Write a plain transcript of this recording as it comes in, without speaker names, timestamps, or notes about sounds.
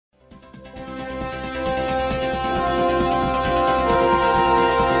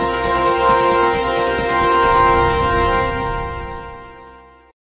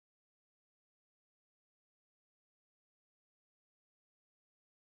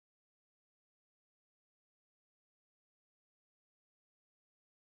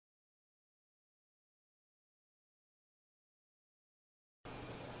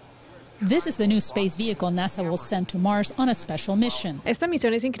This is the new space vehicle NASA will send to Mars on a special mission.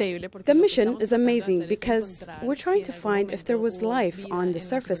 The mission is amazing because we're trying to find if there was life on the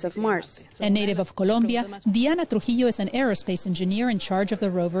surface of Mars. A native of Colombia, Diana Trujillo is an aerospace engineer in charge of the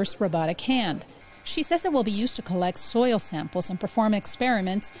rover's robotic hand. She says it will be used to collect soil samples and perform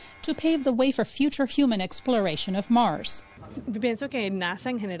experiments to pave the way for future human exploration of Mars.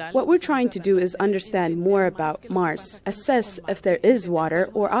 What we're trying to do is understand more about Mars, assess if there is water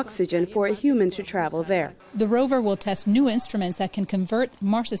or oxygen for a human to travel there. The rover will test new instruments that can convert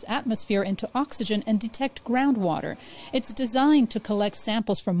Mars's atmosphere into oxygen and detect groundwater. It's designed to collect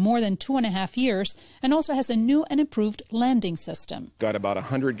samples for more than 2.5 years and also has a new and improved landing system. Got about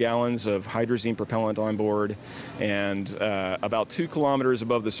 100 gallons of hydrazine propellant on board and about 2 kilometers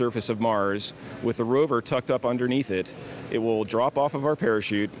above the surface of Mars with the rover tucked up underneath it. It will drop off of our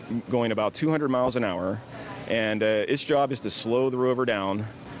parachute going about 200 miles an hour, and its job is to slow the rover down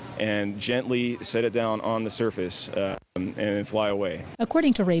and gently set it down on the surface and fly away.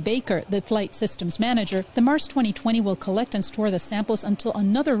 According to Ray Baker, the flight systems manager, the Mars 2020 will collect and store the samples until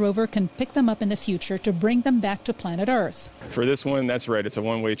another rover can pick them up in the future to bring them back to planet Earth. For this one, that's right, it's a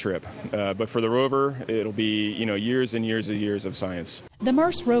one-way trip. But for the rover, it'll be, years and years of science. The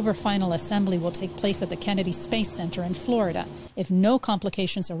Mars rover final assembly will take place at the Kennedy Space Center in Florida. If no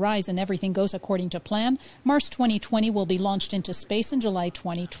complications arise and everything goes according to plan, Mars 2020 will be launched into space in July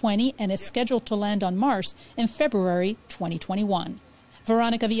 2020 and is scheduled to land on Mars in February 2021.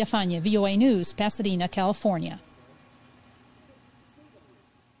 Verónica Villafañe, VOA News, Pasadena, California.